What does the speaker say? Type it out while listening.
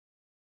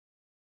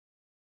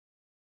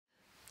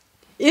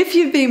If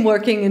you've been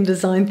working in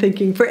design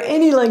thinking for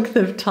any length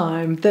of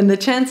time, then the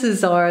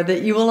chances are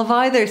that you will have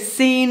either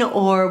seen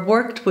or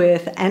worked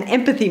with an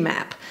empathy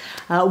map,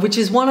 which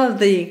is one of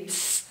the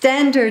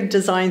standard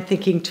design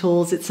thinking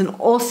tools. It's an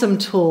awesome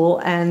tool,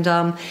 and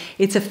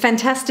it's a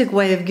fantastic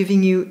way of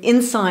giving you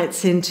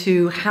insights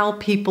into how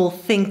people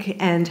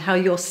think and how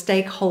your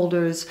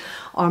stakeholders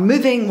are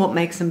moving, what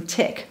makes them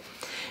tick.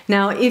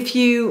 Now, if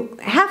you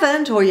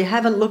haven't or you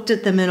haven't looked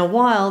at them in a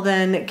while,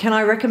 then can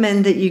I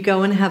recommend that you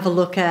go and have a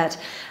look at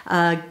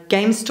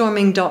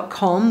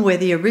gamestorming.com, where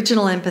the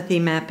original empathy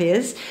map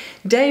is.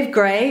 Dave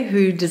Gray,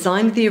 who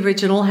designed the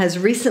original, has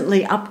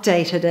recently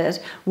updated it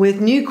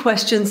with new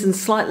questions and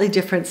slightly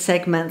different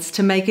segments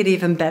to make it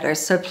even better.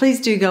 So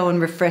please do go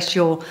and refresh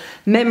your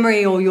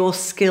memory or your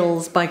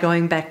skills by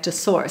going back to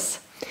source.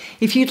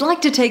 If you'd like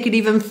to take it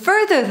even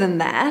further than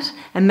that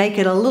and make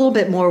it a little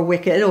bit more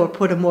wicked or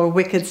put a more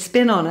wicked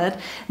spin on it,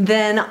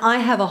 then I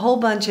have a whole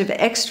bunch of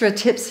extra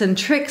tips and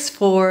tricks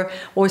or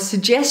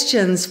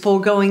suggestions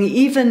for going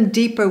even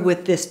deeper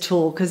with this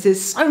tool, because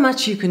there's so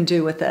much you can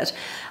do with it.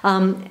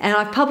 And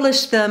I've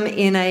published them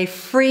in a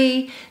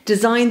free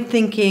design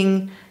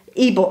thinking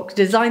ebook,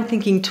 Design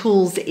Thinking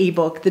Tools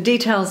ebook, the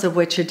details of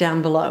which are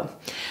down below.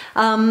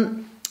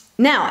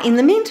 Now, in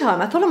the meantime,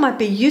 I thought it might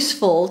be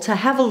useful to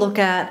have a look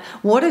at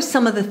what are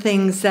some of the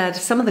things that,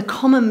 some of the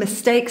common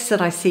mistakes that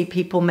I see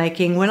people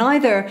making when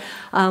either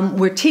I'm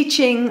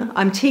teaching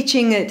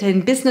it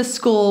in business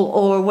school,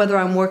 or whether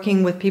I'm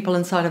working with people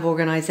inside of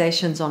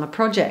organizations on a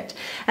project.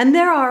 And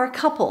there are a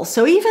couple.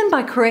 So even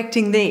by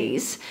correcting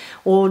these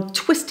or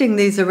twisting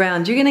these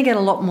around, you're going to get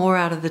a lot more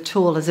out of the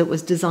tool as it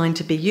was designed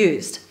to be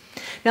used.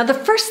 Now, the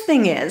first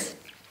thing is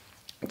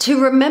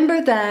to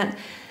remember that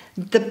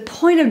the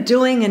point of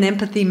doing an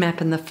empathy map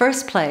in the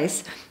first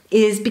place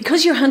is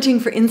because you're hunting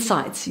for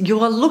insights. You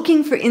are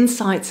looking for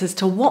insights as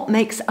to what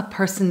makes a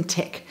person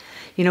tick.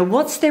 You know,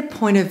 what's their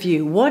point of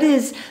view? What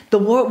does the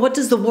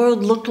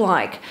world look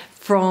like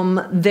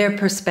from their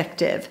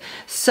perspective?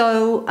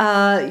 So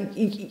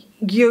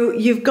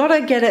you've got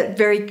to get it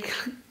very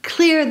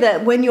clear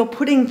that when you're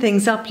putting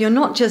things up, you're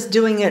not just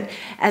doing it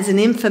as an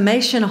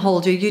information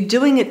holder, you're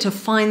doing it to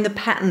find the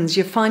patterns,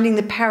 you're finding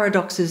the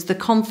paradoxes, the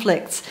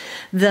conflicts,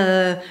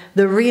 the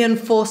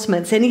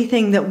reinforcements,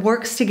 anything that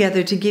works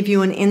together to give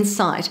you an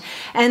insight.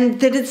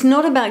 And that it's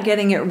not about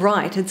getting it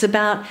right, it's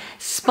about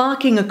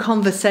sparking a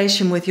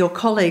conversation with your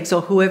colleagues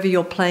or whoever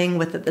you're playing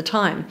with at the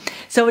time.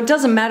 So it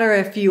doesn't matter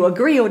if you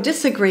agree or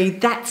disagree,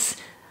 that's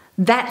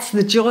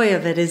the joy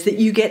of it, is that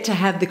you get to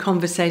have the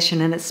conversation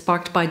and it's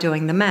sparked by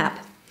doing the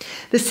map.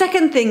 The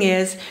second thing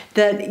is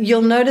that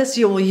you'll notice,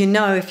 you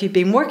know if you've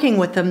been working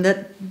with them,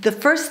 that the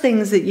first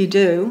things that you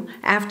do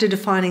after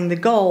defining the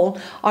goal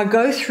are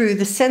go through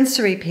the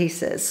sensory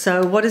pieces.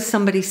 So what is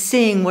somebody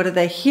seeing? What are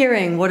they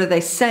hearing? What are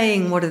they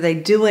saying? What are they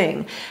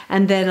doing?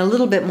 And then a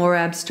little bit more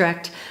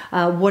abstract,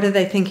 what are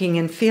they thinking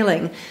and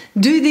feeling?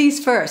 Do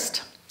these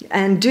first.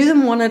 And do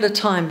them one at a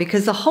time,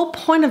 because the whole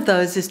point of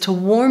those is to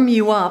warm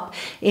you up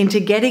into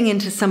getting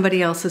into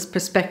somebody else's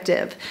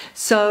perspective.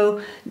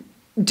 So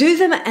do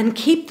them and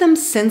keep them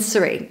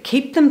sensory,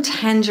 keep them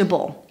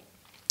tangible,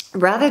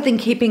 rather than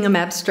keeping them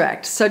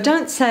abstract. So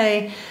don't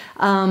say,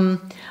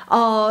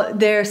 oh,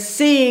 they're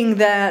seeing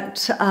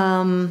that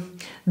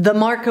the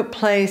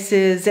marketplace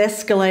is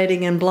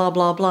escalating and blah,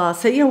 blah, blah.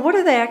 So, you know, what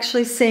are they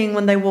actually seeing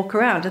when they walk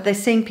around? Are they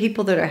seeing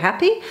people that are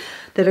happy,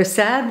 that are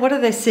sad? What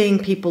are they seeing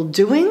people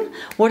doing?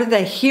 What are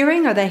they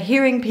hearing? Are they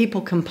hearing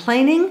people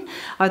complaining?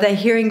 Are they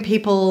hearing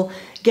people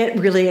get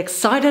really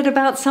excited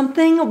about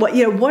something? What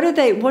are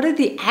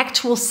the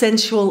actual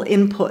sensual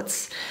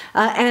inputs?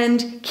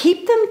 And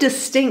keep them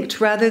distinct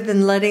rather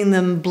than letting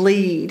them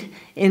bleed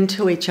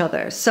into each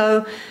other.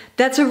 So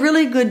that's a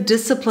really good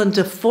discipline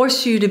to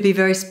force you to be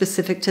very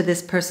specific to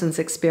this person's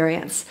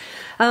experience.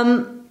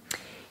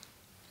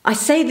 I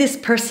say this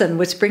person,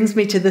 which brings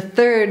me to the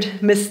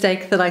third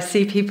mistake that I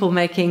see people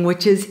making,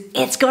 which is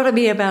it's got to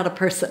be about a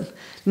person,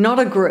 not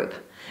a group.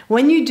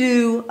 When you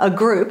do a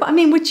group, I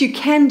mean, which you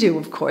can do,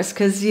 of course,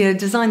 because, you know,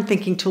 design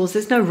thinking tools,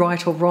 there's no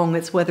right or wrong,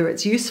 it's whether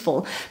it's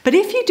useful. But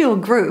if you do a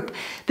group,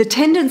 the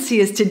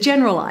tendency is to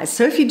generalize.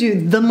 So if you do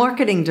the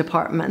marketing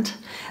department,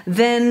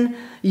 then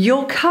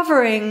you're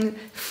covering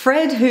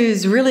Fred,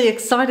 who's really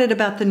excited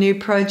about the new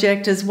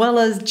project, as well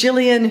as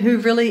Jillian, who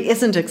really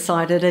isn't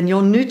excited, and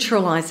you're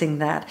neutralizing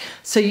that.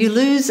 So you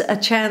lose a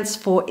chance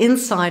for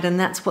insight, and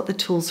that's what the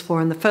tool's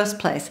for in the first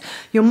place.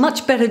 You're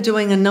much better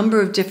doing a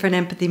number of different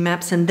empathy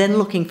maps and then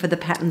looking for the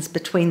patterns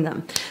between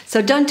them.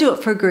 So don't do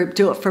it for a group,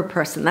 do it for a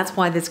person. That's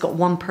why there's got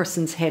one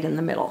person's head in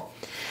the middle.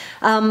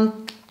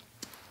 That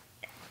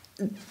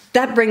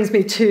brings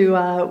me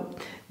to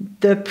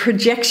the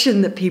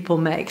projection that people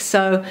make.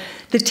 So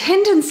The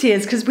tendency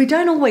is, because we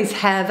don't always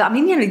have, I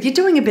mean, you're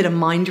doing a bit of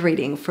mind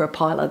reading for a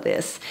pile of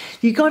this.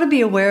 You've got to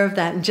be aware of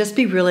that and just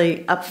be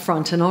really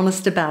upfront and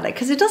honest about it,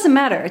 because it doesn't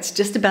matter. It's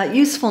just about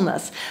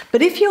usefulness.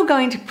 But if you're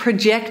going to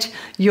project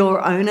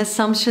your own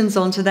assumptions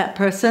onto that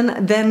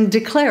person, then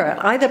declare it.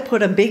 Either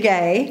put a big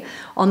A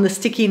on the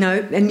sticky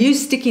note, and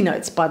use sticky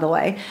notes, by the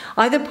way.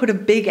 Either put a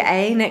big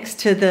A next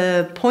to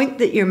the point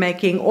that you're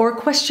making or a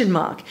question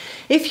mark.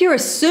 If you're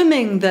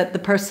assuming that the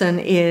person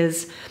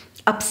is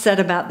upset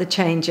about the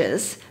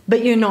changes,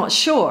 but you're not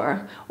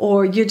sure,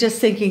 or you're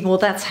just thinking, well,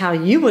 that's how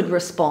you would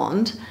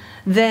respond,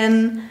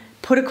 then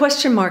put a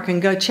question mark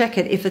and go check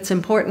it if it's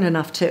important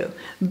enough to.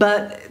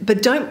 But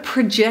don't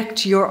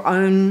project your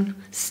own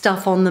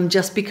stuff on them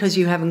just because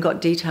you haven't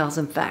got details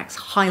and facts.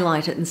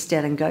 Highlight it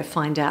instead and go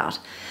find out.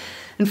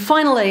 And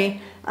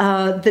finally,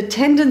 the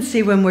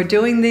tendency when we're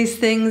doing these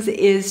things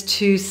is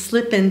to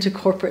slip into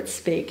corporate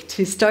speak,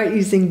 to start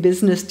using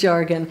business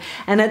jargon.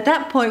 And at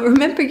that point,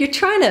 remember, you're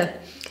trying to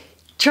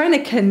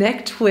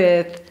connect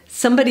with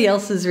somebody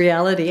else's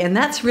reality, and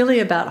that's really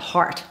about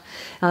heart.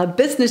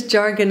 Business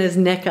jargon is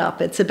neck up,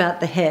 it's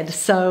about the head.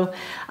 So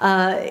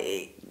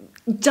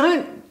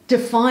don't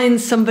define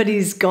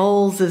somebody's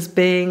goals as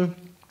being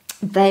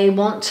they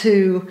want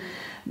to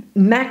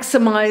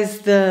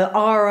maximize the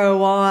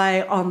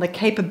ROI on the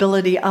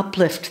capability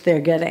uplift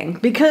they're getting,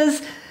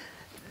 because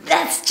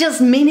that's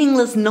just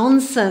meaningless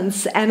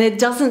nonsense, and it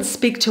doesn't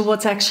speak to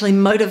what's actually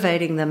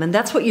motivating them. And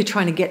that's what you're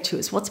trying to get to,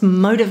 is what's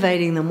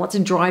motivating them, what's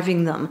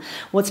driving them,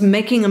 what's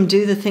making them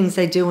do the things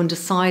they do and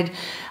decide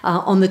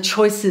on the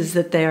choices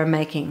that they are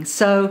making.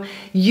 So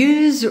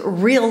use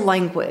real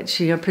language.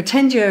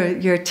 Pretend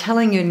you're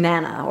telling your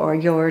nana or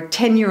your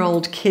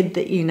 10-year-old kid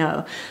that you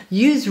know.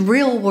 Use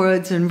real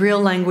words and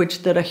real language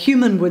that a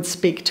human would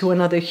speak to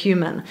another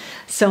human.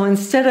 So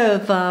instead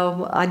of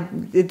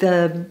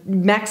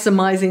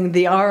maximizing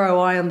the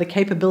ROI on the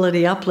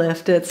capability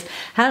uplift, it's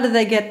how do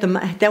they get them?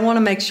 They want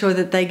to make sure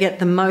that they get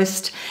the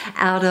most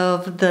out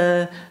of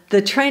the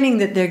training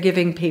that they're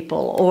giving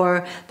people,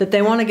 or that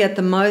they want to get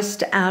the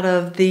most out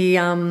of the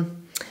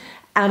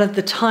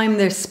time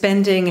they're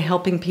spending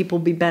helping people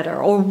be better,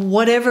 or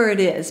whatever it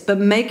is, but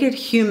make it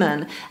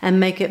human and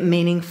make it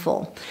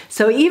meaningful.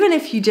 So even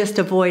if you just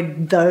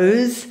avoid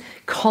those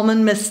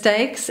common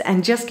mistakes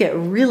and just get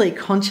really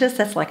conscious,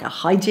 that's like a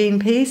hygiene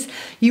piece,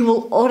 you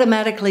will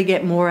automatically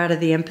get more out of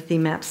the empathy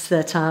maps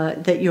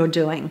that you're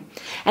doing.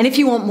 And if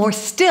you want more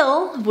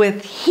still,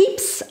 with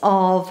heaps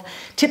of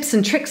tips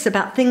and tricks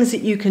about things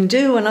that you can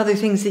do and other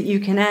things that you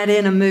can add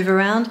in and move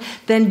around,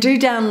 then do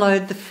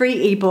download the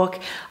free ebook,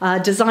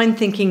 Design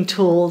Thinking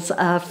Tools,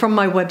 from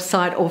my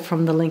website or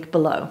from the link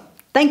below.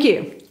 Thank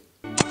you.